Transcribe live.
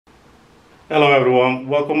Hello everyone,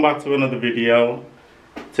 welcome back to another video.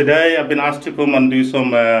 Today I've been asked to come and do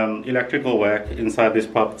some electrical work inside this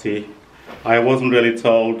property. I wasn't really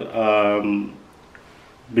told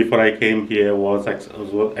before I came here what I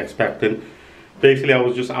was expecting. Basically I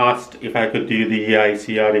was just asked if I could do the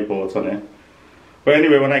eicr reports on it. But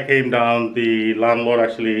anyway, when I came down, the landlord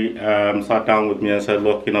actually sat down with me and said,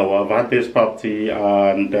 look, you know, I've had this property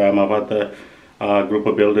and I've had the group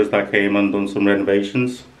of builders that came and done some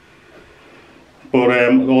renovations. But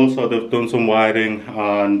also they've done some wiring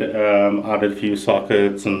and added a few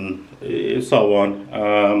sockets and so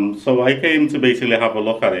on. So I came to basically have a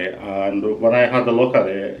look at it, and when I had a look at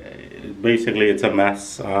it, basically it's a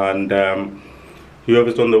mess, and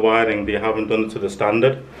whoever's done the wiring, they haven't done it to the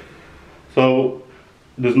standard. So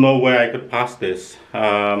there's no way I could pass this.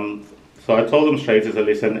 So I told them straight, I said,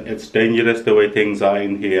 listen, it's dangerous the way things are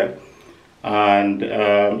in here, and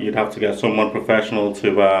you'd have to get someone professional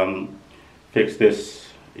to fix this,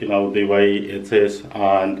 you know, the way it is.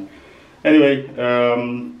 And anyway,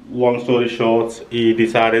 long story short, he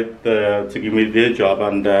decided to give me the job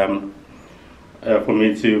and for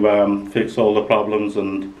me to fix all the problems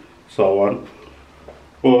and so on.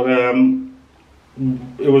 But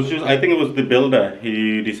it was just, I think it was the builder.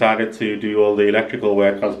 He decided to do all the electrical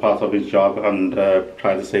work as part of his job and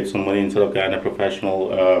try to save some money instead of getting a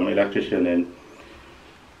professional electrician in.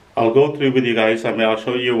 I'll go through with you guys. I mean, I'll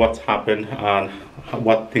show you what's happened and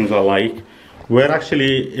what things are like. We're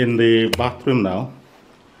actually in the bathroom now.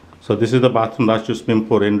 So this is the bathroom that's just been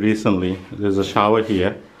put in recently. There's a shower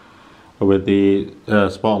here with the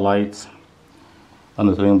spotlights and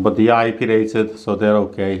the thing, but they are IP rated, so they're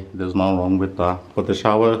okay. There's nothing wrong with that. But the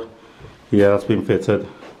shower here that's been fitted,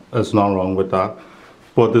 there's nothing wrong with that.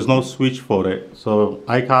 But there's no switch for it, so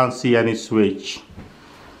I can't see any switch.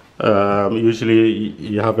 Usually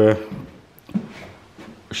you have a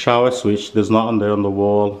shower switch. There's nothing there on the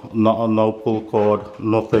wall, no pull cord,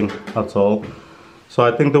 nothing at all. So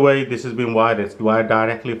I think the way this has been wired, it's wired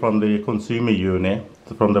directly from the consumer unit,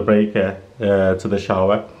 from the breaker to the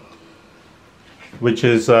shower, which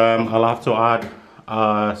is I'll have to add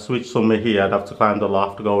a switch somewhere here. I'd have to climb the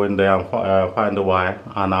loft, go in there and find the wire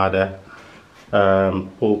and add a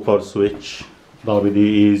pull cord switch. That'll be the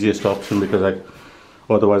easiest option, because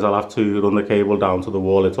otherwise I'll have to run the cable down to the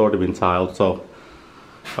wall. It's already been tiled, so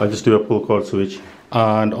I'll just do a pull cord switch.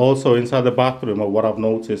 And also inside the bathroom, what I've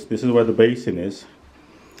noticed, this is where the basin is,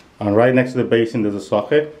 and right next to the basin there's a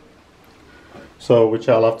socket, so which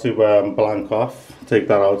I'll have to blank off, take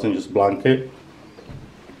that out and just blank it.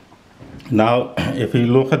 Now if you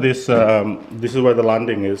look at this, this is where the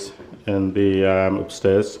landing is in the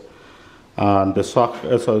upstairs, and the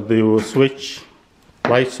so the switch,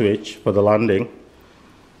 light switch for the landing,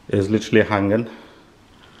 is literally hanging,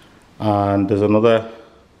 and there's another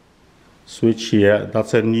switch here.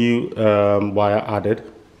 That's a new wire added,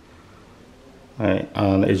 right?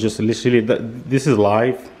 And it's just literally this is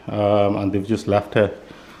live, and they've just left it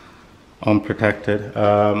unprotected.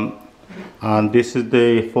 And this is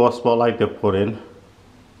the 4 spotlight they put in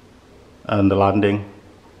and the landing.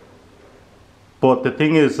 But the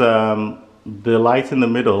thing is, the light in the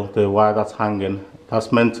middle, the wire that's hanging,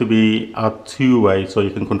 that's meant to be a 2-way, so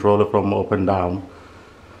you can control it from up and down.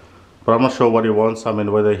 But I'm not sure what he wants. I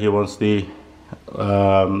mean, whether he wants the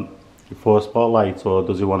 4 spotlights, or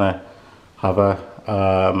does he want to have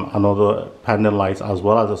another pendant light as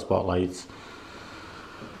well as the spotlights.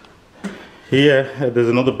 Here there's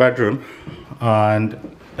another bedroom, and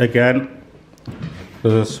again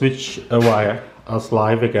there's a switch, a wire that's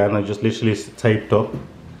live again, and just literally taped up,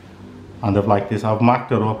 and they've like this. I've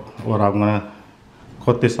marked it up, or I'm gonna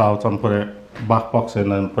cut this out and put a back box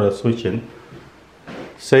in and put a switch in.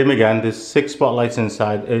 Same again, there's 6 spotlights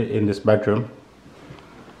inside in this bedroom,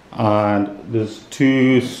 and there's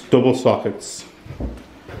 2 double sockets.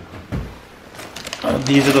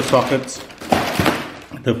 These are the sockets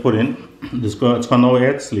they put in. It's got no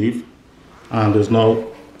earth sleeve, and there's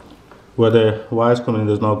no, where the wires come in,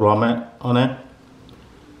 there's no grommet on it.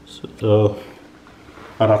 So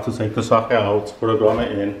I'd have to take the socket out, put a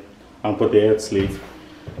grommet in and put the earth sleeve.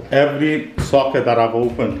 Every socket that I've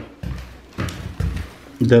opened,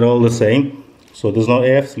 they're all the same, so there's no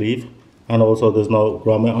air sleeve, and also there's no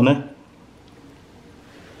grommet on it.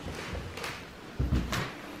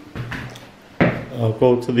 I'll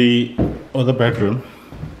go to the other bedroom.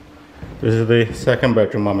 This is the second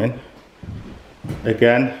bedroom I'm in.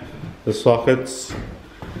 Again, the sockets,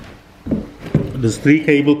 there's 3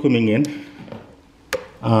 cable coming in,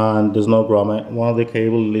 and there's no grommet. One of the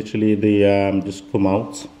cable literally they just come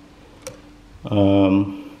out,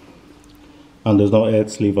 and there's no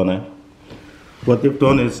earth sleeve on it. what they've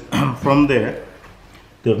done is from there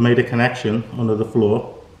they've made a connection under the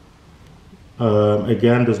floor.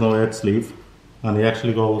 Again, there's no head sleeve, and it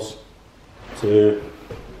actually goes to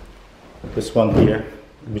this one here,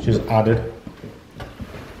 which is added.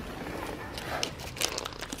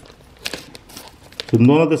 So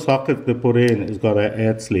none of the sockets they put in has got a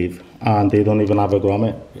head sleeve, and they don't even have a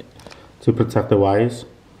grommet to protect the wires.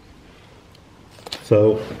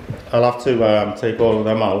 So I'll have to take all of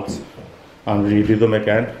them out and redo them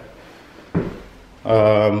again.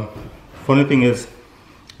 Funny thing is,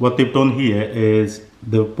 what they've done here is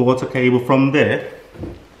they've bought a cable from there,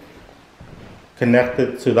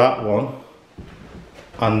 connected to that one,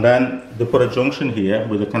 and then they put a junction here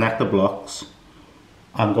with the connector blocks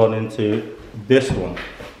and gone into this one.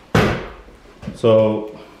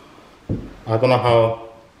 So I don't know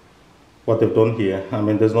what they've done here. I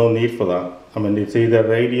mean, there's no need for that. I mean, it's either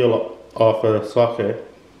radial off a socket.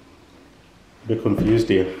 A bit confused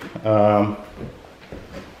here.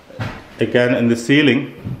 Again, in the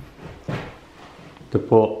ceiling, they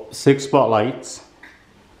put 6 spotlights,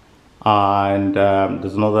 and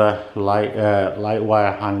there's another light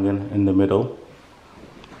wire hanging in the middle.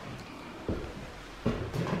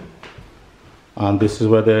 And this is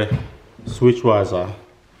where the switch wires are.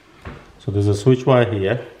 So there's a switch wire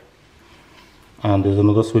here, and there's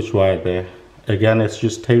another switch wire there. Again, it's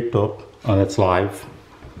just taped up and it's live.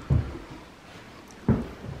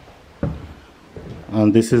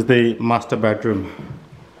 And this is the master bedroom.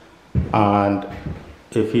 And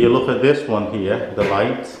if you look at this one here, the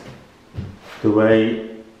light, the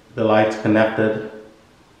way the light's connected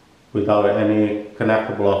without any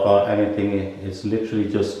connector block or anything, it's literally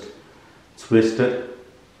just twisted.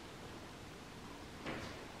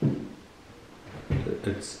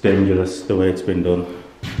 It's dangerous the way it's been done.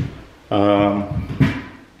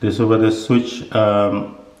 This is where the switch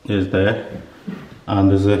is there, and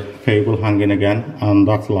there's a cable hanging again, and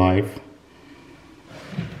that's live.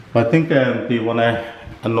 I think they want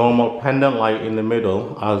a normal pendant light in the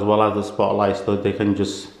middle as well as the spotlight, so they can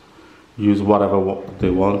just use whatever they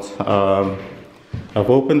want. I've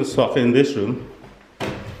opened the socket in this room.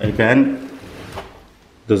 Again,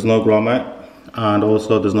 there's no grommet, and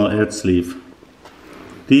also there's no head sleeve.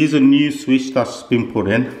 These are new switch that's been put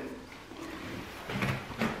in.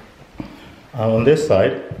 And on this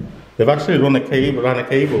side, they've actually ran a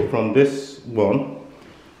cable from this one,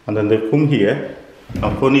 and then they've come here,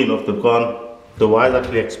 and funny enough, they've gone, the wire's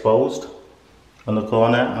actually exposed on the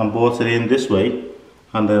corner, and brought it in this way,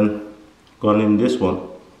 and then gone in this one.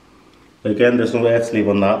 Again, there's no head sleeve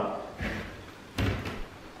on that.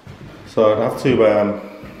 So I'd have to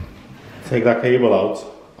take that cable out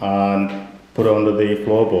and put it under the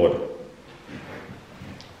floorboard.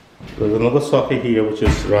 There's another socket here which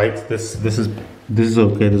is right. This is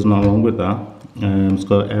okay. There's nothing wrong with that. It's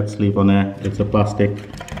got a head sleeve on there. It's a plastic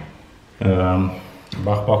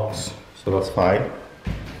back box, so that's fine.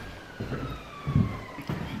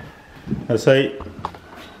 I say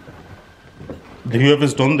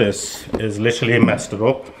whoever's done this is literally messed it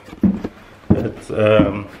up.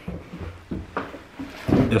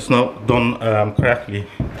 It's not done correctly.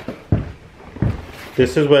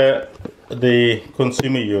 This is where the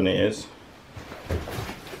consumer unit is.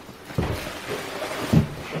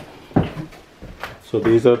 So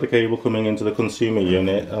these are the cable coming into the consumer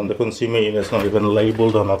unit, and the consumer unit is not even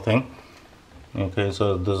labeled or nothing. Okay,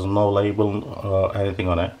 so there's no label or anything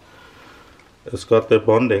on it. It's got the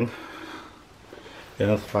bonding. Yeah,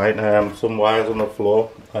 that's fine. Some wires on the floor.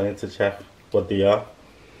 I need to check what they are.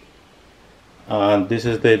 And this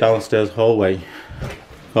is the downstairs hallway.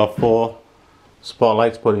 Got 4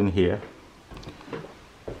 spotlights put in here,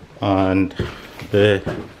 and the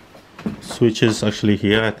switch is actually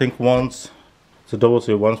here. I think one's, it's a double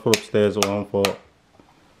switch, one's for upstairs, one for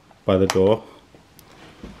by the door.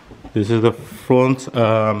 This is the front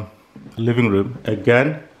living room.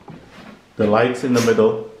 Again, the lights in the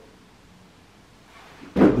middle,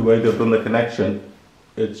 the way they've done the connection,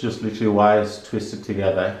 it's just literally wires twisted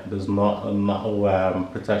together. There's no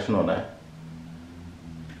protection on it.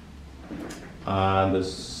 And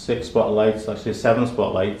there's 6 spotlights, actually 7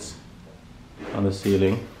 spotlights on the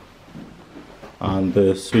ceiling. And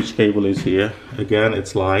the switch cable is here. Again,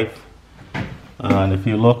 it's live. And if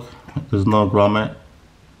you look, there's no grommet.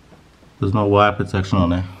 There's no wire protection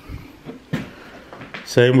on it.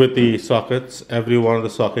 Same with the sockets. Every one of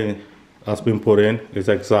the sockets that's been put in is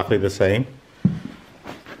exactly the same.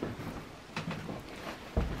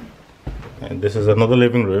 And this is another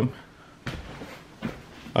living room.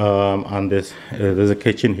 And there's a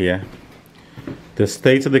kitchen here. The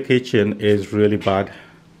state of the kitchen is really bad.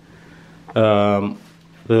 The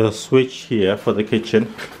the switch here for the kitchen,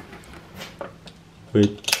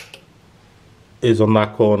 which is on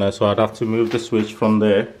that corner, so I'd have to move the switch from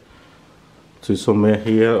there to somewhere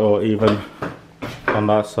here, or even on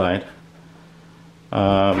that side,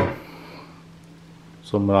 somewhere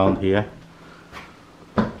around here.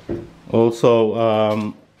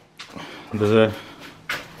 Also, there's a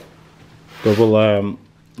double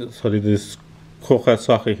this cooker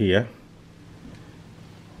socket here.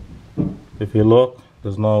 If you look,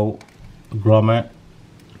 there's no grommet.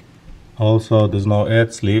 Also, there's no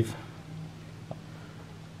earth sleeve.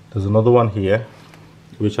 There's another one here,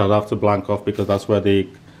 which I'll have to blank off because that's where the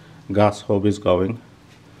gas hub is going.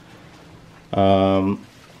 There's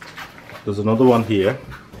another one here.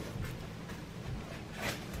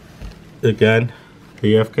 Again,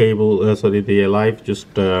 the EF cable, the live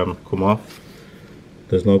just come off.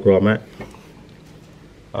 There's no grommet.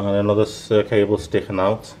 And another cable sticking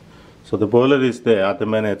out. So the boiler is there at the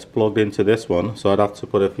minute, it's plugged into this one, so I'd have to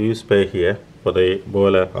put a fuse spare here for the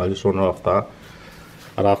boiler. I'll just run off that.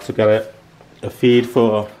 I'd have to get a feed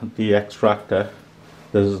for the extractor.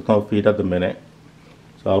 There's no feed at the minute,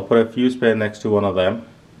 so I'll put a fuse spare next to one of them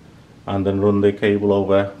and then run the cable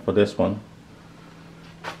over for this one.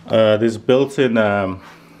 There's built-in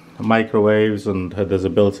microwaves, and there's a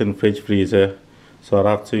built-in fridge freezer, so I'd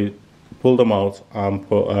have to pull them out and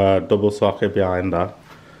put a double socket behind that.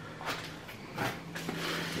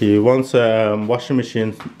 He wants a washing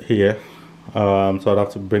machine here, so I'd have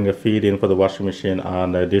to bring a feed in for the washing machine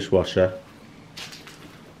and a dishwasher.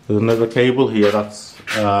 There's another cable here that's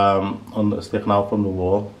sticking out from the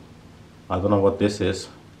wall. I don't know what this is,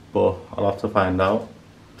 but I'll have to find out.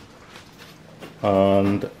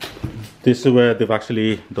 And this is where they've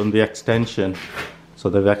actually done the extension. So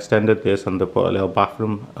they've extended this and they put a little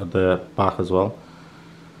bathroom at the back as well.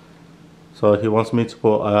 So he wants me to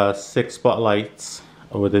put 6 spotlights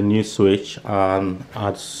with a new switch and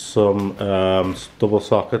add some double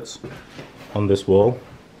sockets on this wall.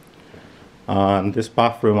 And this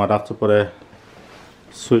bathroom, I'd have to put a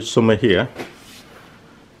switch somewhere here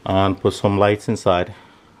and put some lights inside.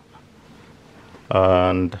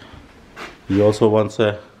 And he also wants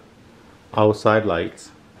a outside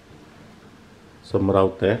lights somewhere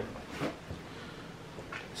out there.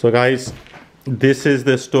 So guys, this is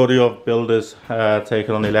the story of builders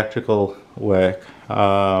taking on electrical work.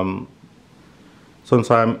 Sometimes,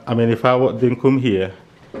 I mean, if I didn't come here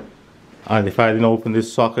and if I didn't open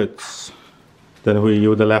these sockets, then you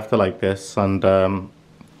would have left it like this, and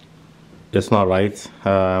it's not right,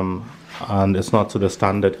 and it's not to the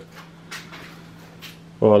standard.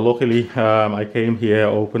 Well, luckily I came here,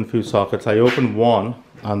 opened a few sockets. I opened one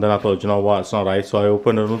and then I thought, you know what, it's not right, so I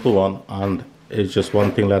opened another one, and it's just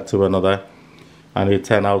one thing led to another, and it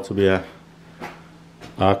turned out to be a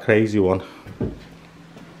crazy one.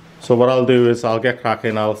 So what I'll do is I'll get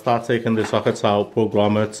cracking. I'll start taking the sockets out, put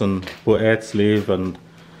grommets and put earth sleeve, and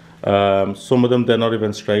some of them they're not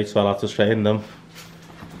even straight, so I'll have to straighten them.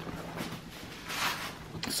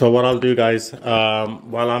 So what I'll do, guys,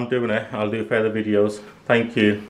 while I'm doing it, I'll do further videos. Thank you.